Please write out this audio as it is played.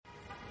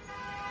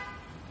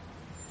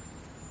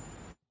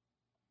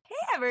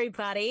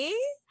everybody.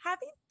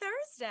 Happy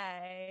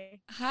Thursday.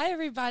 Hi,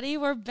 everybody.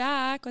 We're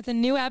back with a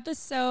new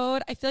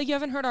episode. I feel like you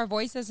haven't heard our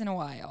voices in a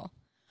while.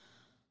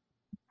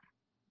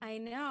 I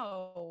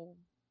know.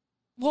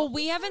 Well,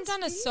 we haven't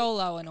done a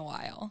solo in a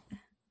while.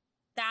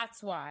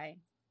 That's why.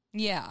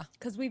 Yeah.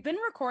 Because we've been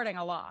recording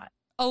a lot.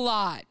 A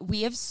lot.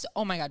 We have,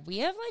 oh my God, we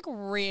have like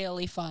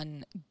really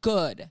fun,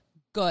 good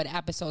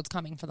episodes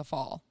coming for the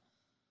fall.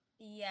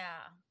 Yeah.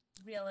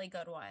 Really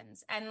good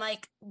ones. And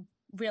like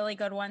really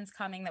good ones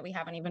coming that we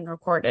haven't even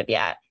recorded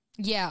yet.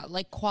 Yeah.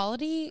 Like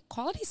quality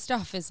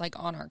stuff is like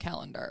on our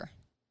calendar.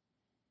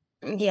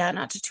 Yeah.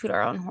 Not to toot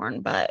our own horn,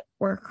 but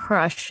we're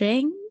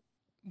crushing.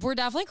 We're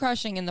definitely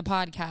crushing in the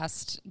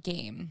podcast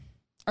game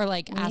or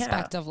like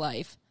aspect of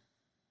life.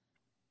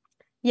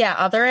 Yeah.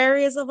 Other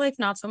areas of life,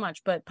 not so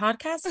much, but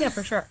podcasts, yeah,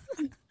 for sure.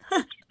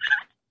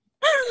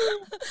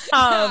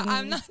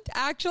 I'm not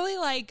actually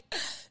like,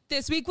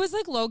 this week was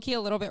like low-key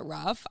a little bit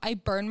rough. I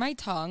burned my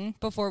tongue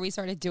before we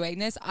started doing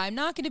this. I'm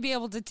not going to be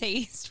able to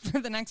taste for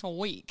the next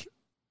week.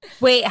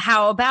 Wait,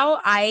 how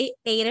about I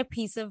ate a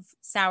piece of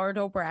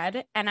sourdough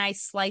bread and I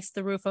sliced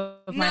the roof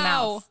of my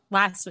mouth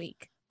last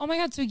week? Oh my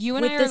God, so you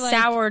and with I are the like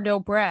sourdough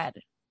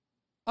bread.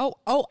 Oh,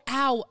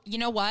 ow. You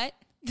know what?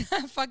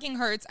 That fucking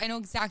hurts. I know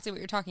exactly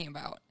what you're talking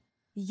about.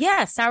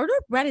 Yeah, sourdough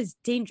bread is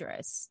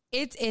dangerous.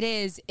 It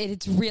is.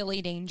 It's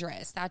really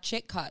dangerous. That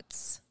shit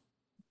cuts.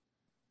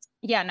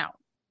 Yeah, no.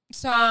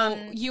 So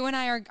you and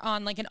I are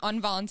on like an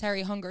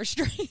involuntary hunger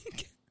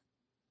streak.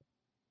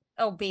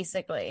 Oh,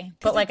 basically.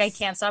 But like I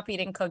can't stop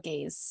eating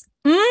cookies.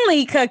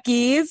 Mmm,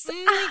 cookies.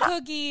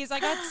 Cookies. I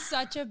got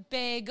such a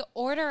big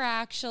order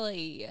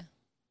actually.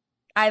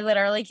 I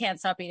literally can't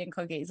stop eating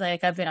cookies.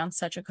 Like I've been on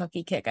such a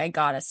cookie kick. I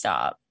gotta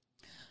stop.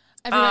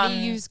 Everybody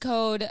use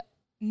code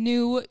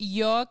New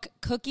York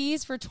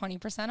Cookies for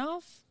 20%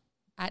 off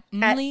at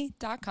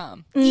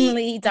Mly.com.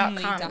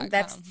 Mly.com.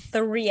 That's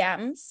 3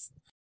 M's.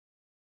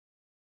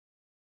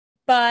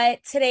 But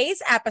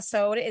today's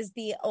episode is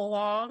the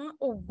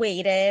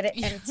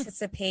long-awaited,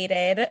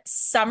 anticipated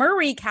summer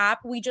recap.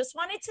 We just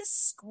wanted to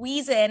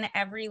squeeze in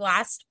every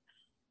last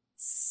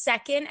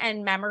second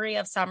and memory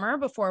of summer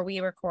before we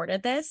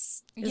recorded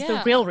this. Is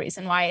the real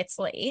reason why it's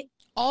late.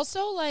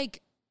 Also,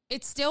 like,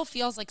 it still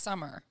feels like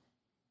summer.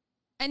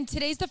 And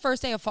today's the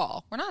first day of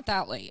fall. We're not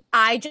that late.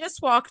 I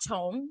just walked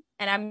home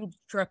and I'm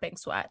dripping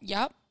sweat.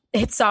 Yep.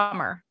 It's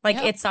summer.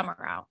 It's summer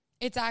out.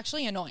 It's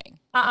actually annoying.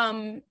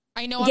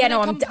 I know I'm going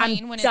to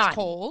complain when it's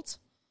cold.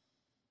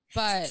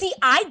 But see,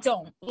 I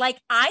don't.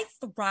 Like, I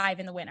thrive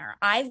in the winter.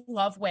 I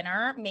love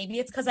winter. Maybe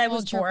it's because I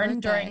was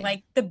born during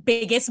like the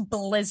biggest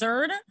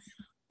blizzard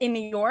in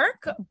New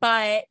York,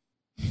 but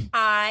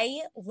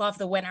I love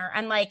the winter.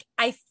 And like,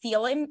 I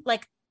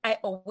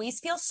always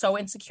feel so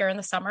insecure in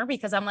the summer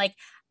because I'm like,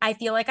 I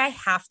feel like I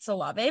have to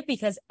love it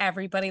because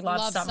everybody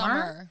loves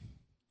summer.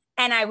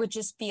 And I would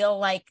just feel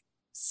like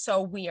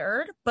so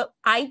weird. But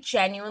I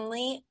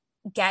genuinely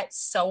get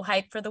so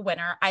hyped for the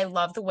winter. I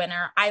love the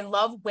winter. I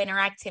love winter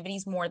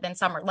activities more than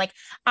summer. Like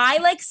I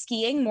like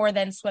skiing more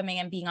than swimming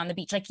and being on the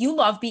beach. Like you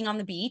love being on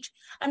the beach.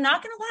 I'm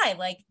not gonna lie,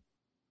 like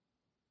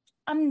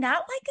I'm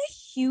not like a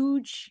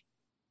huge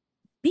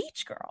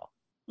beach girl.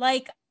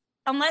 Like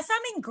unless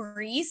I'm in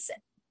Greece,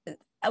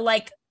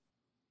 like,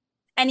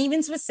 and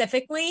even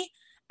specifically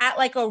at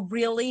like a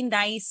really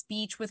nice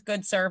beach with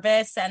good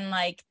service and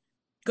like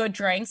good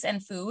drinks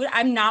and food,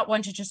 I'm not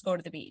one to just go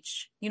to the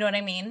beach. You know what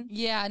I mean?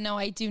 Yeah, no,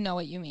 I do know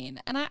what you mean.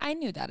 And I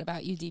knew that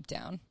about you deep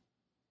down.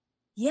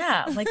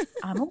 Yeah, like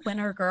I'm a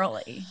winter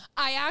girly.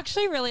 I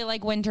actually really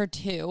like winter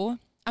too.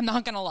 I'm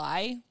not going to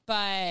lie,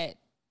 but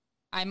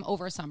I'm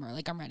over summer.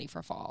 Like I'm ready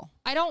for fall.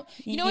 I don't,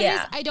 you know what it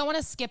is? I don't want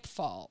to skip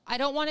fall. I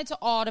don't want it to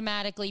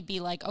automatically be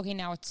like, okay,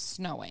 now it's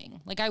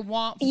snowing. Like I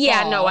want fall.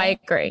 Yeah, no, I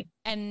agree.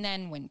 And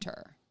then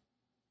winter.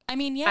 I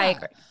mean, yeah. I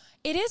agree.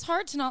 It is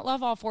hard to not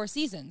love all 4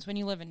 seasons when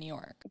you live in New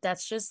York.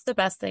 That's just the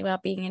best thing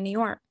about being in New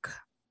York.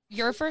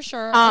 You're for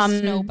sure a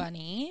snow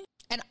bunny.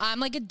 And I'm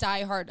like a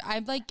diehard.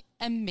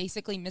 I'm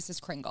basically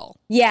Mrs. Kringle.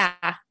 Yeah.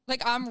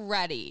 Like I'm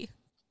ready.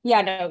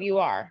 Yeah, no, you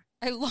are.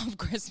 I love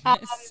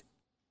Christmas.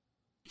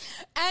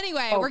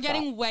 Anyway, we're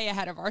getting way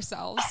ahead of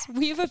ourselves.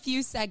 We have a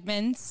few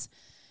segments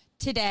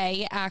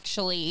today,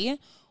 actually.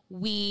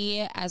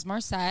 We, as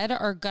Mar said,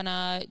 are going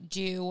to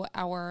do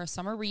our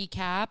summer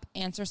recap,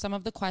 answer some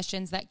of the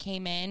questions that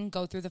came in,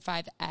 go through the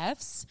 5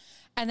 Fs.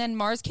 And then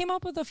Mars came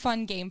up with a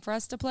fun game for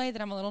us to play that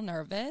I'm a little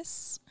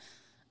nervous.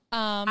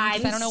 I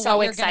don't know so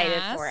what you're excited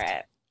ask for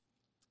it.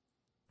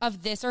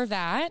 Of this or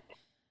that.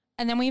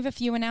 And then we have a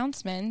few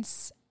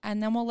announcements,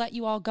 and then we'll let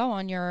you all go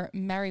on your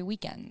merry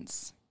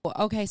weekends.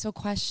 Okay, so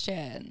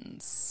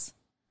questions.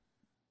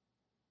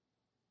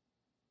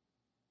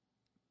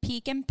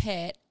 Peak and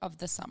pit of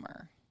the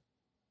summer.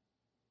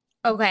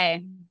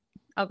 Okay,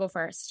 I'll go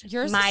first.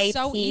 Yours is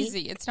so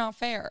easy. It's not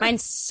fair.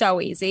 Mine's so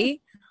easy.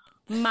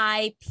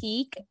 My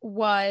peak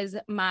was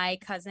my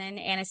cousin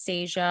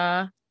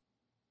Anastasia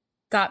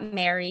got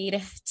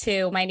married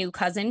to my new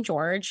cousin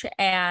George,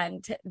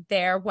 and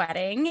their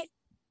wedding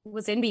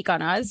was in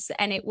Mykonos,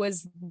 and it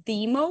was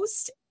the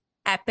most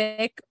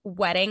epic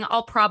wedding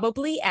I'll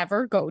probably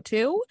ever go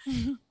to.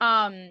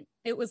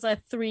 It was a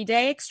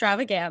 3-day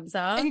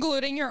extravaganza.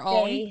 Including your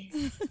own.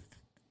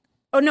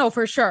 Oh no,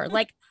 for sure.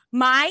 Like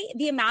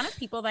the amount of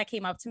people that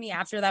came up to me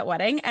after that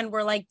wedding and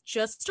were like,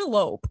 just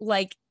elope.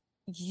 Like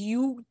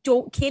you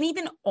can't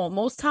even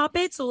almost top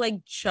it. So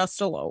like just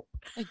elope.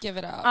 Like give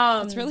it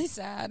up. It's really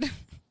sad.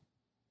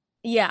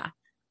 Yeah.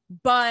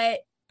 But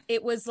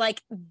it was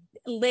like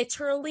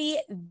literally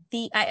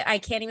I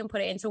can't even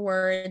put it into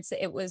words.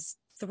 It was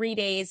 3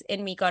 days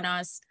in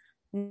Mykonos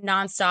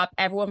nonstop.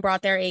 Everyone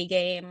brought their A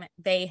game.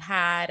 They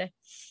had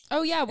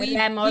we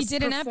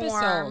did an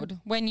episode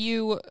when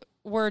you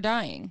were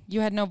dying.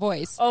 You had no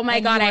voice. Oh my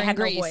God, I had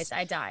no voice.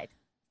 I died.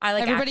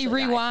 Everybody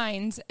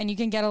rewind and you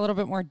can get a little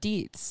bit more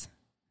deets.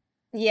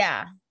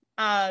 Yeah.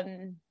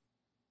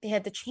 They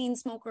had the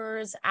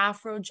Chainsmokers,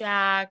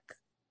 Afrojack.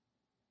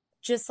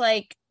 Just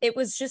like it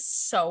was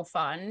just so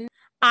fun.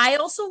 I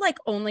also like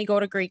only go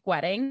to Greek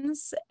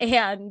weddings,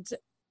 and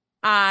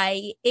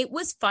it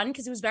was fun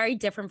because it was very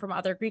different from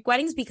other Greek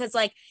weddings because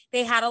like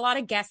they had a lot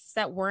of guests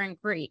that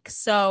weren't Greek.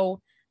 So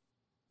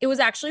it was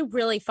actually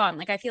really fun.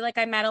 Like I feel like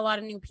I met a lot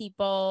of new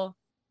people,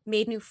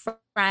 made new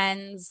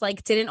friends,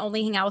 like didn't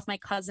only hang out with my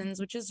cousins,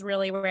 which is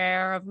really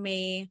rare of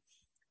me.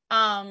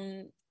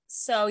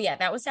 So yeah,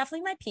 that was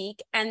definitely my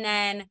peak. And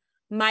then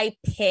my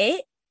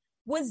pit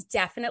was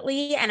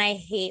definitely, and I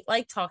hate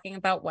like talking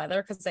about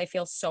weather because I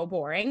feel so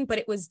boring, but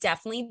it was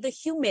definitely the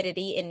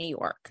humidity in New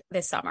York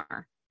this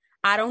summer.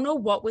 I don't know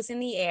what was in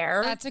the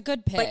air. That's a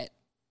good pit.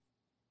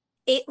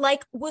 It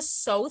like was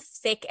so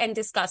thick and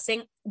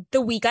disgusting. The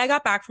week I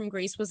got back from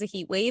Greece was a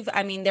heat wave.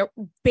 I mean, there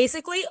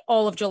basically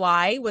all of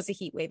July was a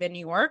heat wave in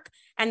New York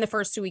and the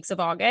first 2 weeks of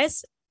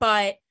August.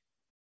 But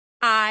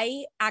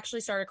I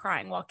actually started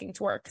crying walking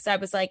to work because I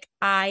was like,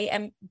 I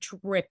am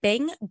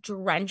dripping,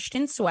 drenched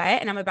in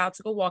sweat, and I'm about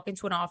to go walk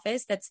into an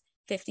office that's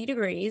 50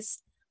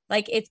 degrees.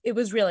 Like it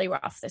was really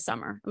rough this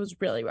summer. It was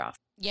really rough.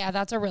 Yeah,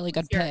 that's a really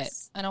good pit.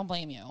 I don't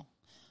blame you.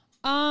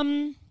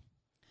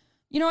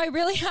 I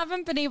really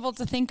haven't been able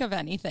to think of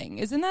anything.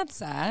 Isn't that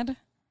sad?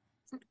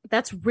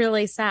 That's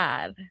really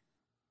sad.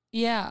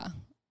 Yeah.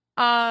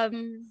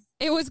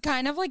 It was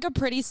kind of like a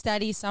pretty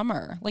steady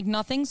summer. Like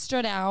nothing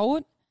stood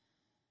out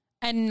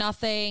and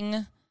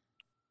nothing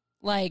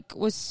like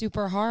was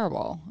super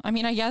horrible. I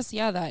mean, I guess,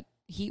 yeah, that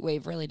heat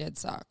wave really did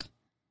suck.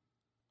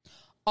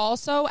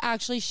 Also,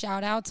 actually,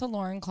 shout out to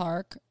Lauren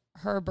Clark,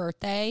 her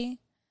birthday.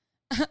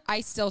 I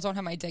still don't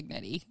have my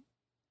dignity.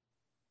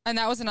 And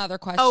that was another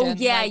question. Oh,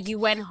 yeah, like, you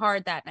went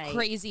hard that night.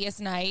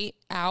 Craziest night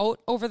out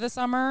over the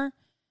summer?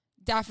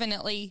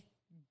 Definitely.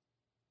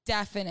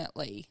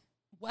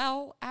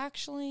 Well,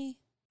 actually,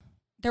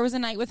 there was a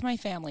night with my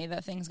family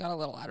that things got a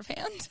little out of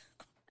hand.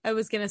 I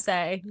was going to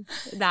say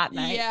that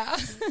night. Yeah.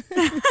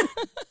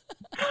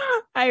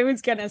 I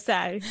was going to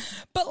say.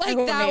 But like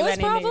that was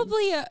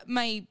probably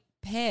my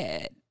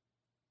pit.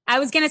 I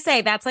was going to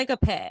say that's like a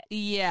pit.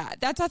 Yeah,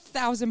 that's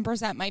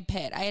 1,000% my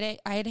pit. I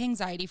had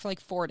anxiety for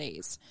like 4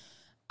 days.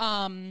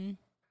 I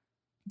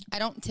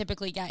don't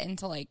typically get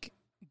into like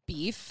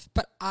beef,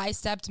 but I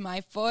stepped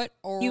my foot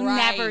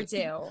never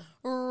do.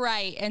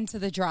 Right into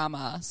the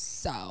drama.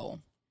 So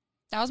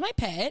that was my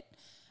pit.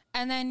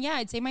 And then, yeah,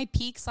 I'd say my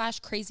peak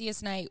 /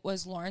 craziest night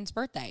was Lauren's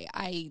birthday.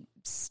 I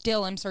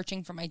still am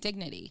searching for my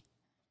dignity.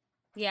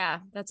 Yeah,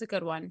 that's a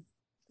good one.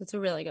 That's a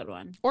really good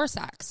one. Or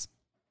sex.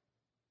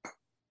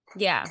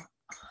 Yeah.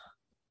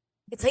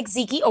 It's like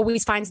Zeke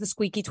always finds the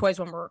squeaky toys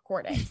when we're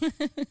recording.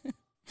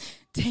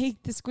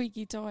 Take the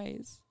squeaky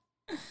toys.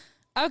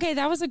 Okay,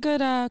 that was a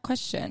good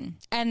question.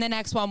 And the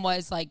next one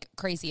was like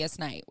craziest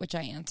night, which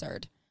I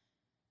answered.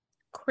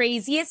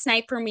 Craziest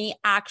night for me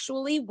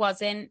actually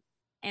wasn't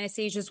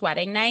Anastasia's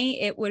wedding night.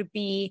 It would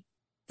be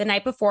the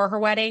night before her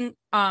wedding.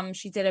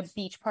 She did a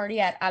beach party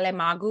at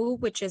Alemagu,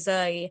 which is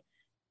a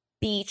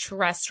beach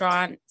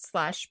restaurant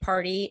 /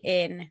 party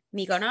in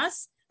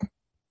Mykonos.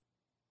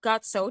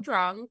 Got so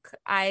drunk.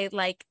 I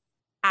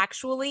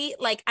actually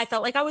I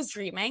felt like I was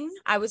dreaming.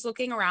 I was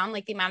looking around,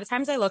 like the amount of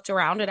times I looked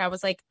around and I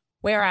was like,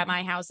 where am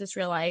I? How's this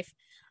real life?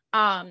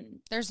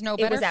 There's no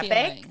better feeling.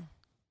 Epic.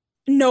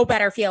 No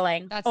better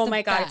feeling. That's oh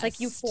my best. God. It's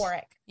like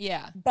euphoric.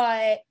 Yeah.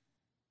 But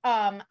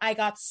I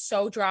got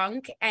so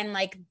drunk, and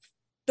like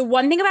the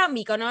one thing about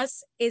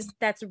Mykonos is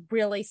that's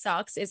really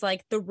sucks is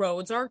like the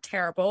roads are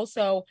terrible.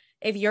 So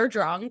if you're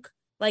drunk,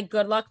 like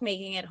good luck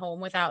making it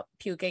home without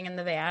puking in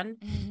the van.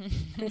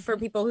 And for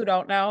people who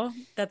don't know,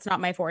 that's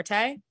not my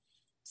forte.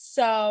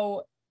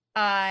 So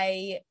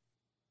I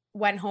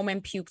went home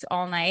and puked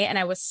all night, and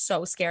I was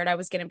so scared I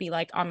was going to be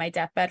like on my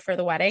deathbed for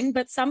the wedding,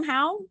 but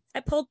somehow I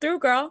pulled through,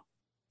 girl.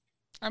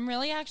 I'm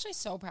really actually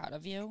so proud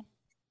of you.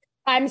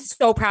 I'm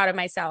so proud of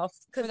myself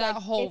for that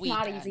whole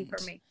weekend. It's not easy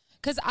for me.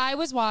 Because I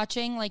was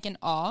watching like in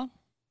awe,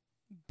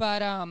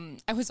 but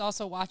I was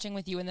also watching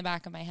with you in the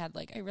back of my head.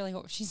 Like, I really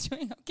hope she's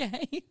doing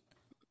okay.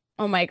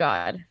 Oh my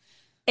God.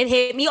 It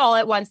hit me all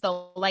at once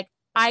though. Like,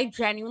 I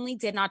genuinely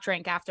did not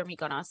drink after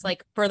Mykonos,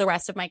 like for the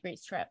rest of my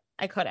Greece trip.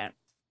 I couldn't.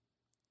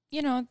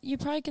 You know, you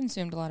probably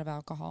consumed a lot of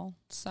alcohol.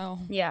 So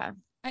yeah.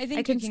 I think I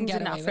you can consumed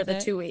get enough away for with the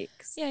it. 2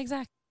 weeks. Yeah,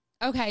 exactly.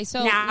 Okay,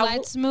 so Now,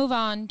 let's move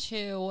on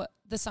to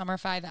the summer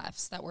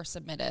 5Fs that were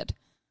submitted.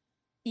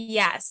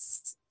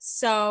 yes.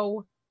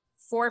 So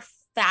for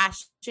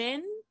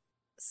fashion,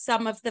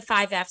 some of the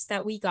 5Fs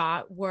that we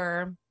got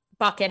were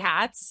bucket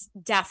hats,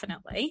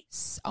 definitely.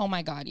 Oh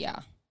my God,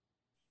 yeah.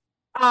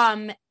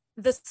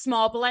 The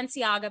small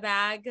Balenciaga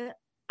bag,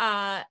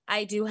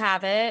 I do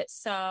have it,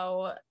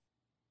 so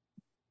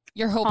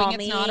you're hoping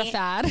it's not a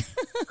fad.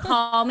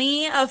 Call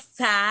me a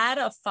fad,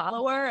 a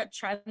follower, a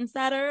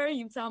trendsetter.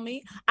 You tell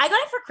me. I got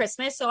it for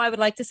Christmas, so I would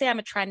like to say I'm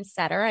a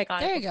trendsetter. I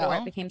got it before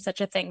it became such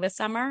a thing this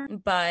summer,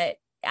 but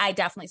I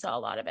definitely saw a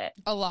lot of it.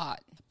 A lot.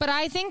 But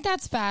I think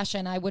that's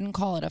fashion. I wouldn't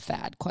call it a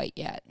fad quite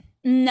yet.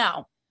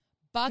 No.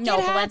 Bucket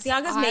hats,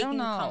 Balenciaga's making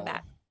a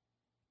comeback.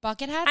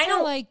 Bucket hats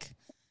are like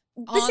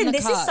Listen,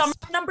 this is summer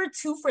number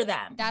 2 for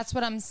them. That's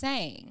what I'm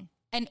saying.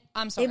 And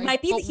I'm sorry. It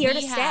might be here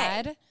to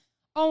stay.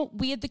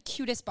 We had the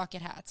cutest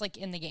bucket hats like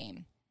in the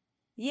game.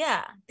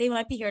 Yeah, they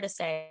might be here to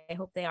stay. I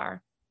hope they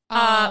are.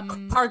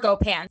 Cargo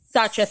pants,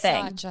 such a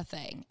thing. Such a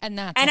thing. And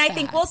I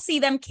think we'll see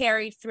them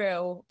carry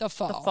through the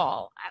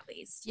fall at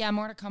least. Yeah,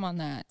 more to come on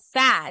that.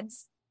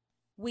 Fads.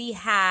 We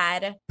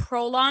had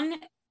Prolon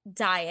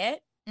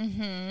diet.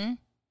 Mm-hmm.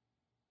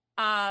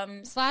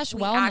 Slash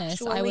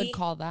wellness, I would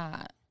call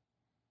that.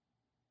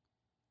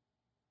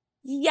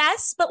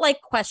 Yes, but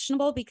like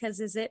questionable because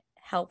is it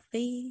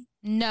healthy?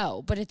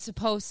 No, but it's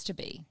supposed to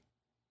be.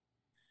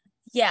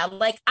 Yeah,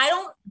 like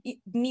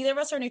neither of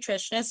us are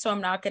nutritionists, so I'm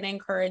not going to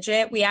encourage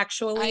it. We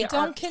actually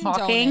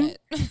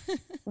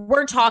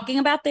we're talking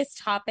about this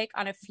topic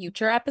on a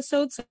future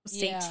episode, so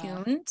stay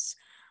tuned.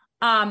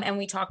 And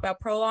we talk about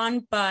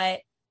Prolon,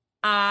 but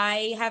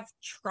I have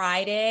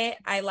tried it.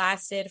 I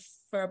lasted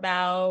for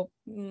about,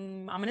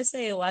 I'm going to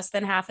say less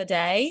than half a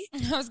day.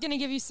 I was going to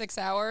give you 6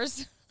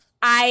 hours.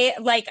 I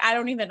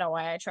don't even know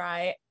why I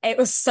try. It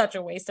was such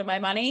a waste of my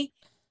money.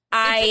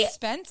 It's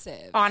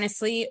expensive.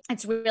 Honestly,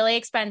 it's really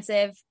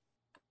expensive.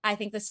 I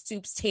think the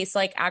soups taste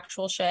like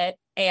actual shit,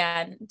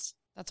 and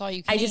that's all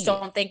you can eat.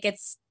 don't think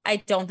it's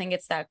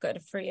that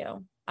good for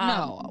you.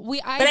 No,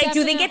 but I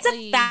do think it's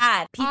a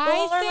fad. People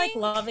are like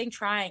loving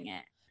trying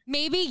it.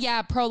 Maybe,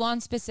 yeah,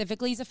 Prolon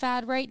specifically is a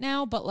fad right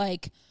now, but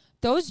like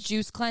those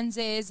juice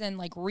cleanses and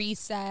like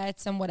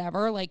resets and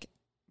whatever, like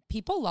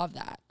people love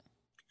that.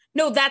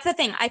 No, that's the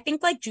thing. I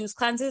think like juice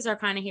cleanses are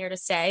kind of here to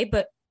stay,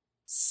 but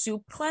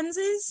soup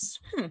cleanses?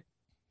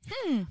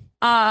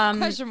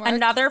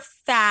 Another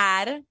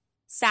fad,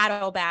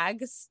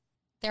 saddlebags.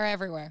 They're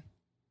everywhere.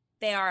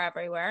 They are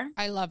everywhere.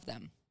 I love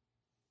them.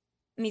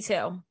 Me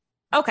too.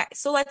 Okay,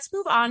 so let's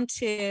move on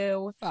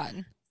to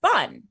fun.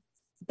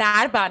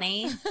 Bad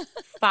Bunny,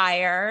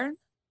 Fire.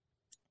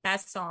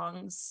 Best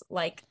songs,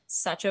 like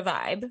such a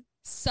vibe.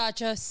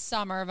 Such a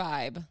summer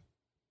vibe.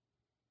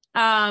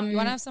 You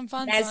want to have some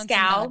fun? Mezcal.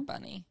 Bad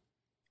Bunny.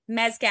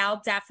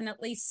 Mezcal,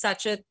 definitely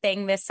such a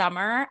thing this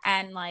summer.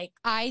 And like,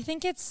 I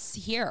think it's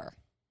here.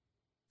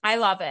 I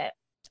love it.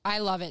 I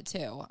love it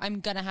too.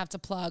 I'm going to have to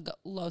plug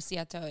Los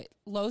Siete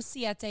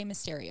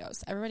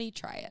Misterios. Everybody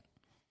try it.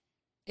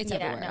 It's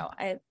everywhere.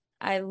 No,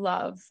 I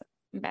love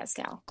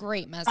mezcal.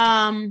 Great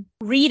mezcal.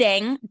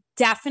 Reading,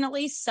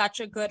 definitely such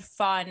a good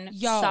fun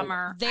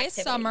summer This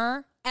activity.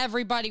 Summer,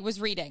 everybody was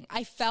reading.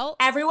 I felt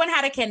everyone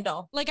had a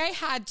Kindle. Like I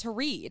had to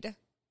read.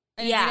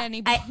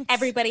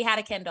 Everybody had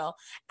a Kindle.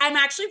 I'm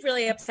actually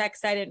really upset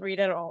because I didn't read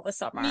it all this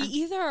summer. Me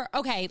either.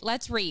 Okay,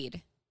 let's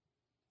read.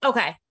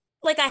 Okay.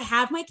 Like I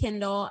have my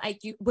Kindle. I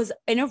was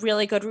in a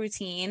really good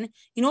routine.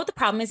 You know what the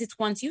problem is? It's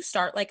once you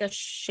start like a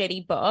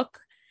shitty book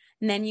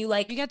and then you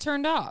get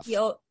turned off.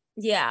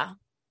 Yeah.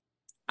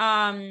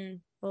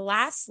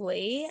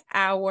 Lastly,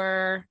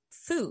 our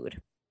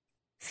food.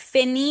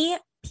 Finny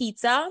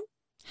Pizza.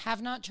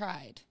 Have not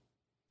tried.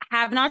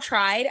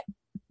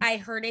 I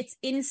heard it's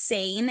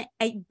insane.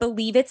 I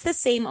believe it's the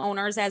same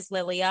owners as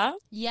Lilia.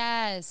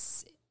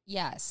 Yes.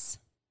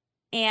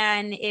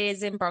 And it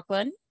is in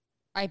Brooklyn.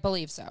 I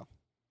believe so.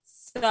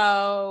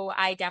 So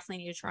I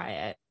definitely need to try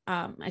it.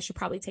 I should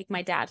probably take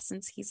my dad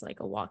since he's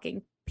like a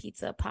walking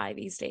pizza pie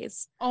these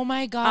days. Oh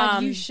my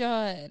God, you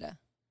should.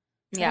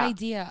 Good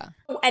idea.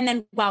 And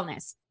then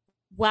wellness.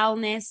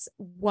 Wellness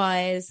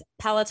was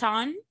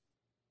Peloton.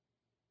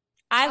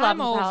 I love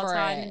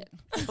Peloton.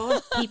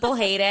 People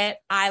hate it.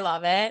 I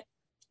love it.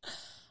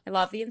 I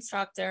love the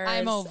instructors.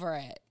 I'm over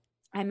it.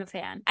 I'm a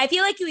fan. I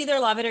feel like you either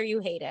love it or you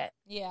hate it.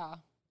 Yeah,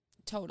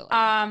 totally.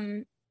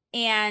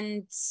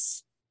 And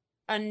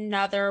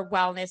another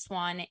wellness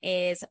one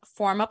is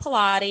Forma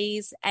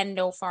Pilates and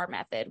No Far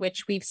Method,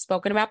 which we've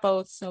spoken about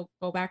both. So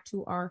go back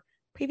to our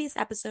previous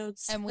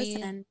episodes. And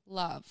we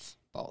love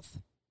both.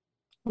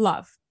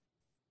 Love.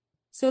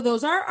 So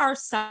those are our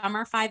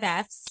summer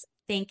 5Fs.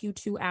 Thank you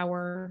to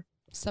our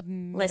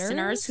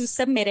listeners who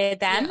submitted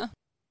them. Yeah.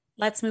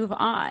 Let's move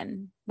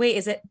on. Wait,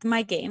 is it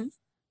my game?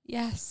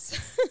 Yes.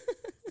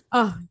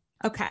 Oh,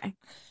 okay.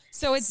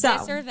 So it's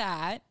this or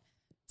that.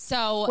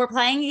 So we're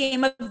playing a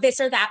game of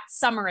this or that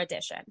summer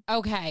edition.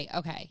 Okay.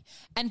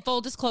 And full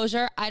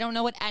disclosure, I don't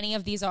know what any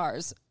of these are.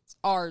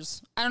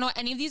 Ours. I don't know what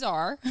any of these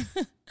are.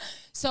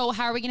 So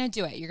how are we going to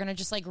do it? You're going to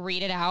just like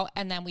read it out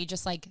and then we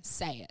just like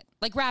say it.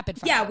 Like rapid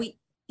fire.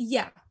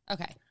 Yeah.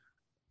 Okay.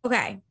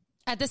 Okay.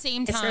 At the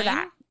same This or time?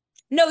 that.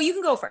 No, you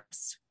can go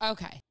first.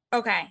 Okay.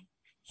 Okay.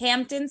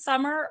 Hampton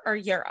summer or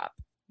Europe?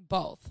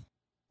 Both.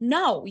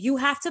 No, you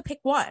have to pick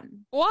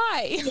one.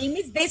 Why? Name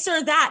is this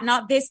or that,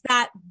 not this,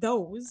 that,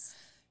 those.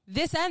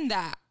 This and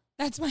that.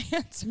 That's my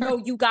answer. No,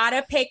 you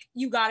gotta pick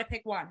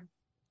one.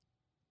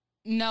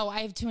 No, I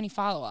have too many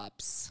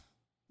follow-ups.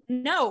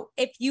 No,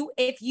 if you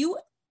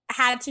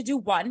had to do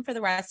one for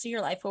the rest of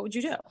your life, what would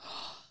you do?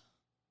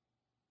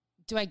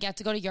 Do I get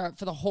to go to Europe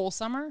for the whole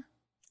summer?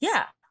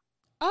 Yeah.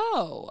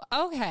 Oh,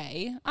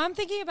 okay. I'm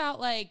thinking about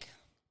like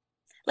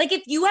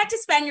if you had to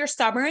spend your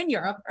summer in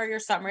Europe or your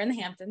summer in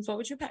the Hamptons, what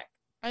would you pick?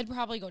 I'd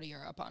probably go to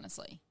Europe,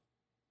 honestly.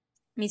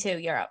 Me too,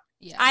 Europe.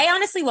 Yeah. I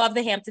honestly love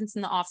the Hamptons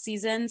in the off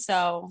season,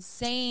 so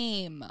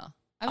same. I was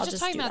I'll just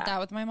just talking do about that. that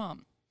with my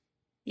mom.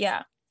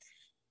 yeah.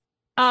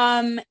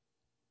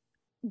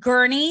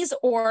 Gurneys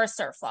or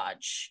surf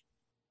lodge?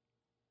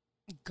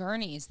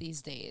 Gurneys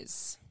these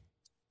days.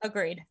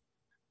 Agreed.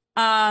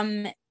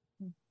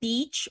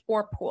 Beach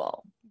or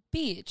pool?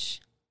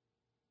 Beach.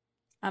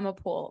 I'm a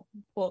pool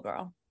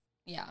girl.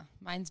 Yeah,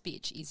 mine's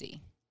beach,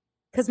 easy.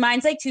 Because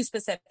mine's like too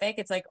specific.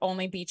 It's like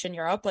only beach in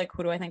Europe. Like,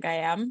 who do I think I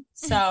am?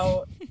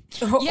 So, yeah,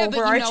 but you know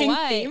overarching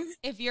what? theme.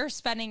 If you're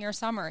spending your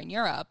summer in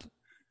Europe,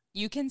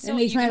 you can It still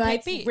makes you my can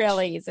life pick beach.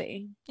 real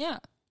easy. Yeah,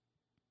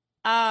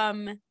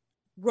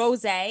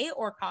 Rosé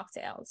or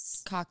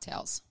cocktails?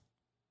 cocktails.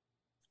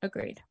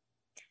 Agreed.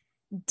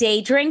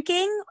 Day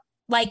drinking,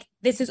 like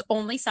this is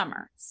only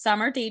summer.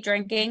 Summer day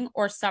drinking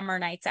or summer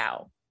nights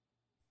out?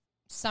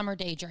 Summer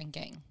day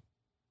drinking.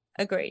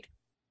 Agreed.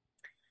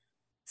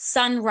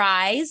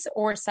 Sunrise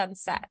or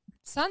sunset?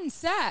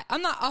 Sunset.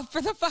 I'm not up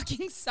for the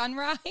fucking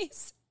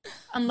sunrise.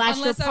 Unless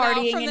you're I'm out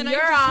partying from the in night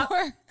Europe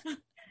before.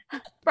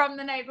 from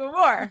the night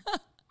before.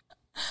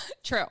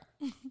 True.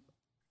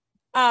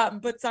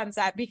 But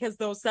sunset, because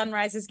those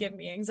sunrises give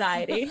me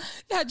anxiety.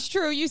 That's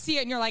true. You see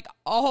it and you're like,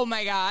 oh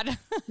my God.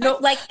 No,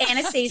 like I have to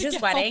Anastasia's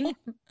get wedding,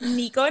 home.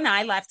 Nico and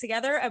I left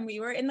together and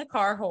we were in the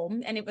car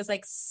home and it was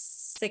like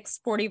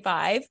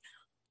 6:45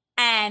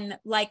 and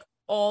like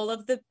all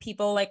of the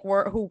people like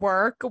who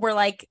work were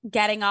like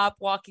getting up,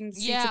 walking the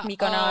streets of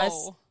Mykonos.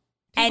 Oh.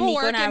 And People Nico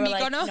work and I in were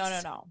like,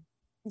 Mykonos? no.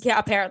 Yeah,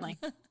 apparently.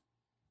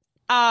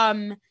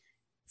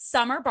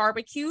 Summer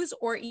barbecues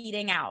or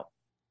eating out?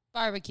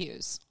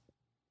 Barbecues.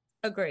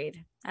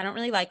 Agreed. I don't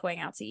really like going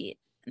out to eat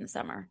in the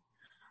summer.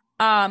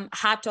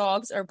 Hot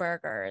dogs or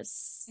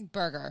burgers?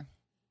 Burger.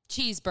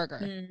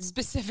 Cheeseburger,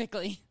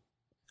 specifically.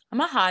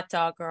 I'm a hot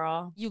dog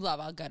girl. You love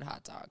a good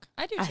hot dog.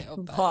 I do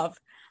too.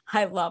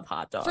 I love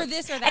hot dogs. For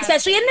this or that.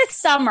 Especially in the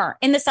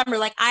summer.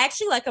 Like I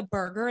actually like a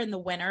burger in the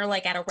winter,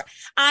 like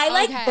I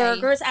like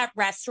burgers at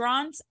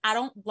restaurants. I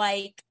don't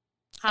like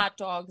hot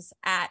dogs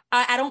I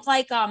don't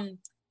like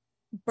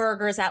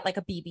burgers at like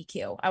a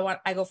BBQ.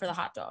 I go for the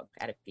hot dog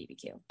at a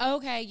BBQ.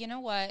 Okay, you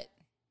know what?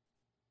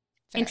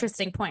 Fair.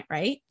 Interesting point,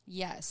 right?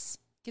 Yes.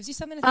 Gives you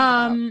something to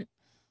think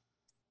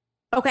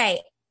about.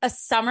 Okay, a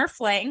summer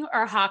fling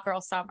or a hot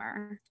girl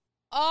summer?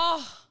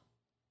 Oh,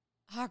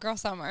 hot girl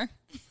summer.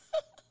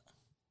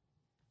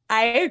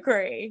 I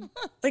agree.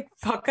 Like,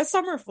 fuck a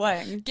summer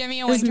fling. Give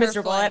me a It's winter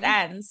miserable. fling. It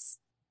ends.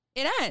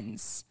 It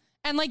ends.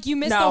 And like you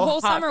miss the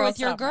whole summer with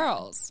your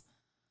girls.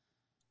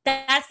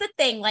 That's the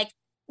thing. Like,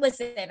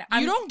 listen.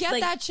 You don't get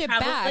like, that shit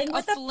back.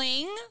 with A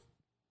fling,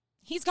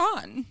 he's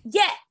gone.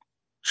 Yeah.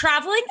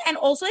 Traveling and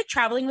also like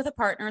traveling with a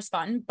partner is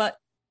fun, but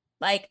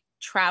like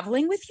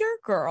traveling with your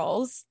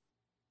girls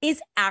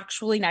is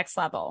actually next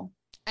level.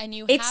 And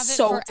it's have it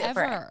so forever.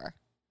 different.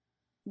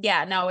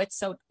 Yeah, no, it's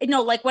so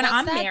like when What's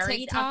I'm that married,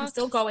 TikTok? I'm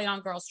still going on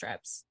girls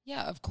trips.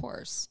 Yeah, of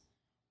course.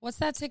 What's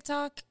that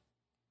TikTok?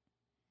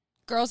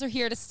 Girls are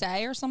here to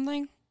stay or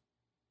something?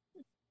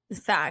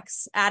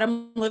 Facts.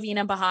 Adam Levine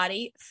and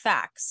Bahati.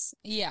 Facts.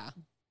 Yeah.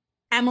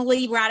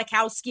 Emily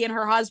Ratajkowski and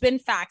her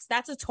husband. Facts.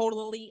 That's a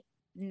totally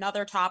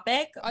another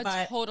topic.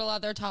 Total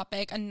other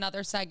topic,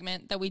 another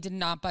segment that we did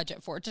not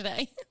budget for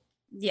today.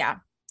 Yeah.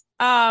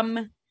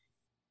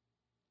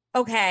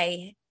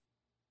 Okay.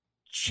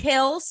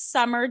 Chill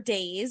summer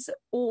days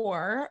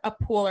or a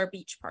pool or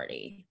beach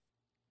party?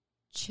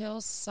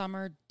 Chill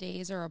summer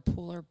days or a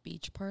pool or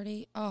beach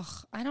party? Ugh,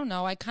 I don't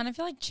know. I kind of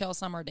feel like chill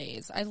summer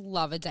days. I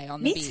love a day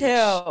on the beach. Me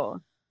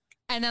too.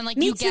 And then like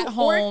Me you too. get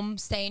home,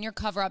 stay in your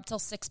cover up till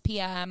 6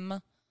 p.m.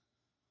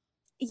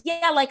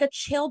 Yeah, like a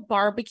chill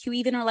barbecue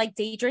even, or like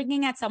day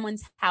drinking at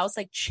someone's house,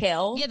 like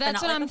chill. Yeah,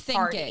 that's not what like I'm a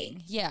party.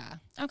 thinking. Yeah.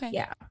 Okay.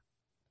 Yeah.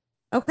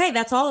 Okay,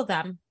 that's all of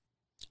them.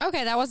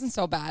 Okay, that wasn't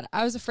so bad.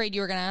 I was afraid you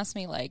were going to ask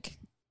me like,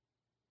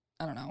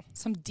 I don't know,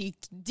 some deep,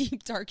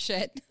 dark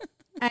shit.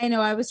 I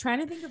know. I was trying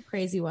to think of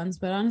crazy ones,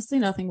 but honestly,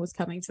 nothing was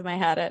coming to my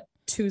head at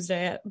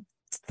Tuesday at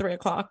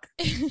 3:00.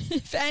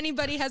 If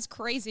anybody has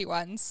crazy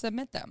ones,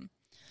 submit them.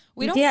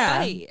 We don't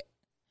fight.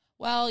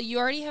 Well, you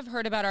already have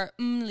heard about our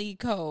MLI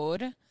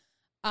code.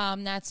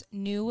 That's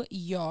New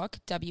York,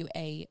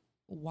 WAY.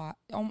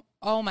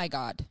 Oh my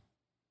God.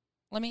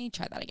 Let me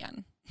try that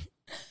again.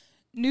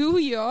 New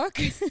York,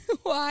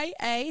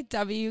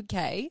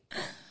 YAWK,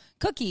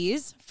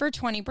 cookies for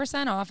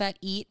 20% off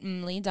at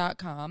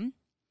eatmly.com.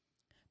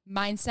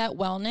 Mindset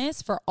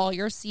Wellness for all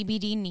your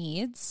CBD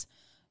needs.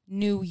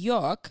 New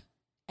York,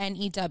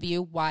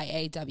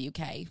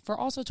 NEWYAWK, for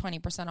also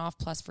 20% off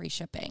plus free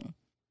shipping.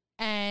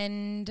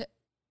 And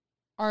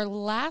our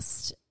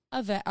last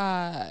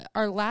I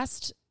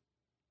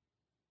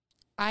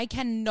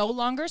can no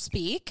longer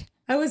speak.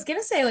 I was going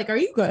to say, like, are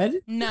you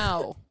good?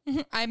 No,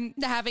 I'm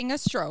having a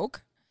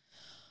stroke.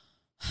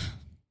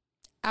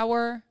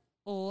 Our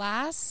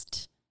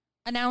last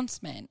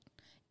announcement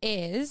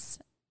is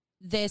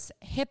this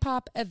hip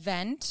hop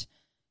event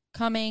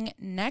coming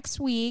next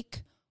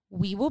week.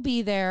 We will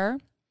be there.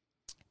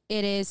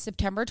 It is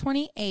September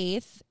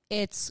 28th.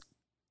 It's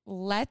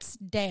Let's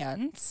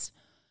Dance.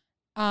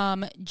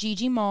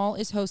 Gigi Mall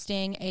is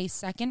hosting a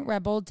second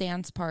Rebel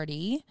dance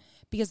party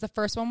because the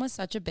first one was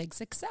such a big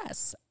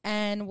success.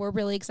 And we're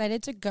really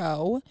excited to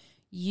go.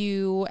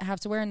 You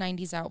have to wear a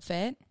 90s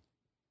outfit.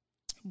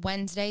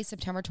 Wednesday,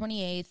 September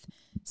 28th,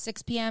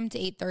 6 p.m. to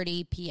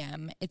 8:30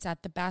 p.m. It's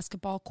at the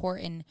basketball court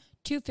in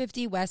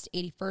 250 West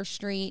 81st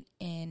Street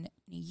in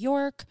New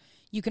York.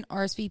 You can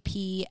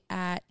RSVP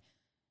at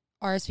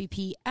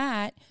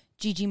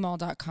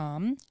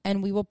ggmall.com,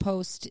 and we will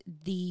post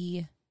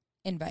the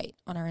invite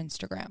on our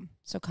Instagram.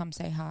 So come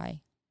say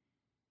hi.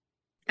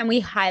 And we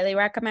highly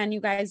recommend you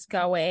guys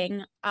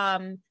going.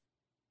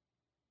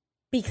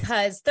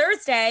 Because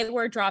Thursday,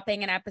 we're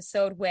dropping an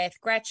episode with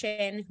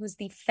Gretchen, who's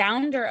the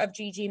founder of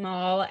Gigi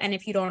Mall. And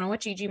if you don't know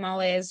what Gigi Mall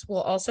is,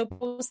 we'll also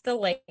post the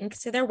link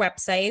to their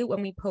website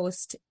when we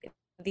post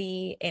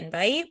the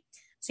invite.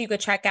 So you could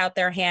check out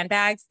their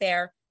handbags.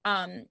 They're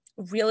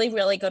really,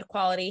 really good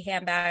quality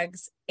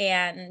handbags.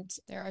 And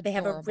they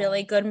have a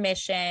really good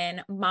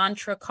mission,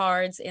 mantra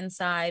cards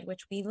inside,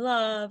 which we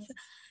love.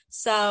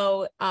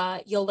 So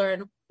you'll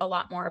learn a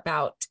lot more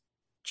about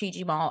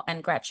Gigi Mall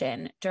and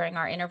Gretchen during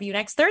our interview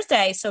next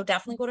Thursday. So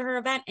definitely go to her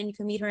event and you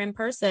can meet her in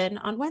person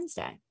on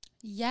Wednesday.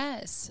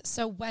 Yes.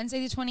 So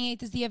Wednesday the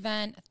 28th is the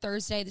event.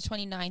 Thursday the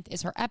 29th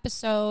is her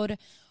episode,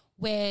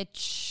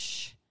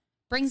 which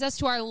brings us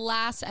to our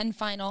last and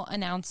final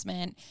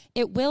announcement.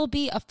 It will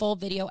be a full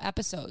video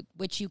episode,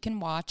 which you can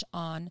watch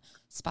on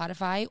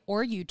Spotify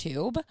or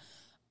YouTube.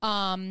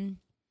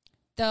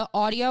 The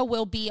audio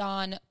will be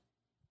on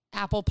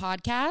Apple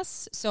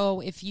Podcasts.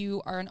 So if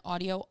you are an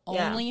audio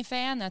only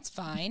fan, that's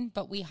fine.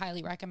 But we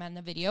highly recommend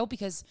the video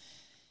because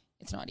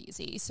it's not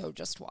easy. So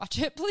just watch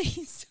it,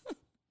 please.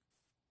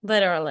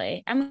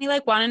 Literally. And we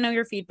want to know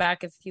your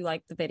feedback if you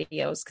like the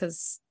videos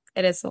because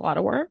it is a lot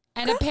of work.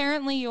 And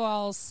apparently you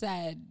all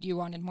said you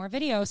wanted more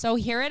video. So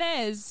here it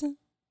is.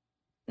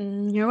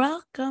 You're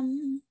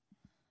welcome.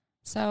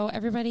 So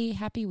everybody,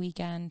 happy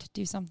weekend.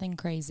 Do something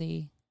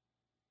crazy.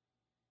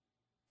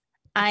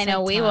 I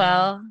know we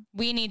will.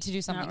 We need to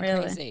do something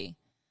crazy.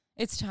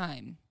 It's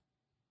time.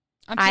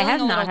 I'm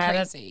feeling a little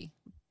crazy.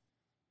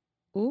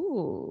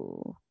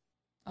 Ooh.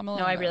 I'm a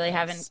little No, I nervous. really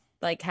haven't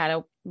had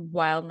a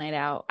wild night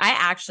out. I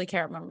actually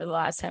can't remember the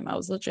last time I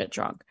was legit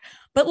drunk.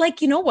 But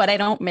you know what? I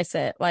don't miss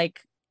it.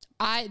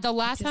 The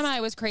last time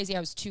I was crazy, I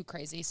was too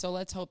crazy. So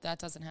let's hope that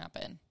doesn't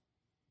happen.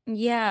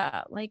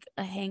 Yeah,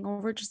 a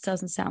hangover just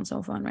doesn't sound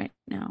so fun right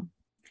now.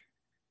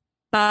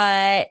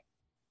 But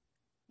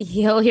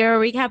you'll hear a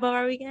recap of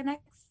our weekend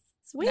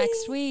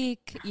next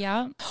week.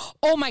 Yeah.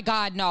 Oh my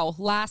God, no.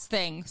 Last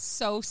thing.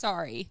 So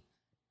sorry.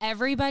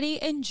 Everybody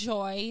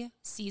enjoy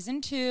season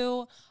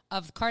 2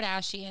 of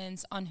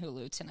Kardashians on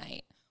Hulu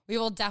tonight. We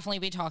will definitely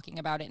be talking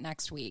about it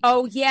next week.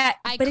 Oh yeah,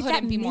 I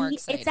couldn't be more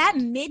excited. It's at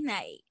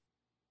midnight.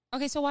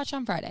 Okay, so watch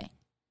on Friday.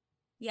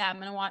 Yeah, I'm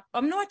gonna watch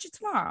it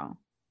tomorrow.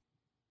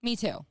 Me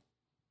too.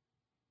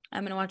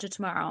 I'm gonna watch it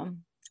tomorrow.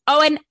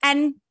 Oh,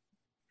 and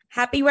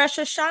happy Rosh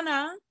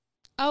Hashanah.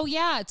 Oh,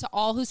 yeah, to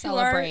all who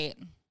celebrate.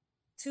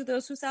 To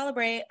those who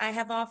celebrate, I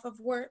have off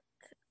of work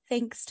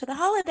thanks to the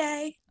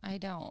holiday. I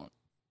don't.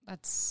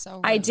 That's so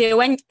rude. I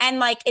do. And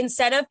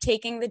instead of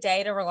taking the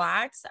day to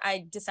relax,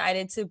 I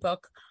decided to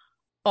book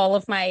all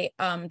of my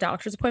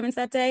doctor's appointments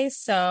that day.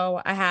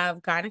 So I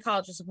have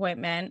gynecologist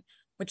appointment,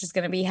 which is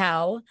going to be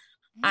hell.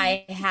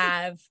 I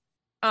have...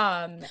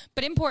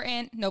 but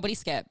important, nobody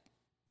skip.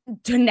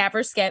 To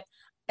never skip.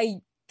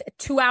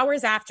 2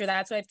 hours after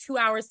that, so I have 2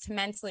 hours to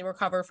mentally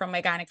recover from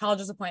my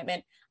gynecologist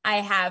appointment.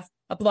 I have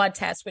a blood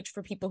test, which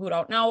for people who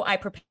don't know, I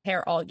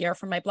prepare all year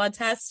for my blood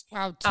test.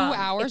 Wow, 2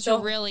 hours? You're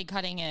really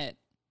cutting it.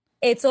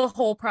 It's a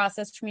whole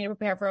process for me to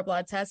prepare for a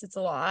blood test. It's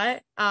a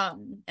lot.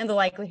 And the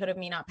likelihood of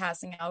me not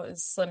passing out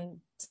is slim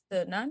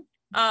to none.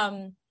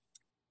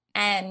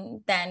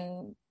 And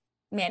then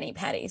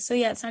mani-pedi. So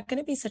yeah, it's not going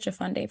to be such a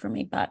fun day for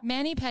me, but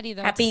mani-pedi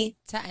though, happy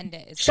to end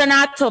it.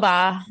 Shana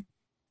Tova.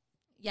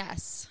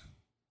 Yes.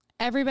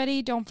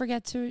 Everybody, don't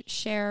forget to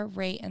share,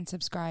 rate, and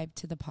subscribe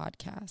to the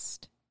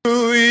podcast. New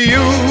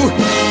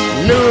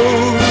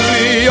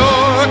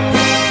York.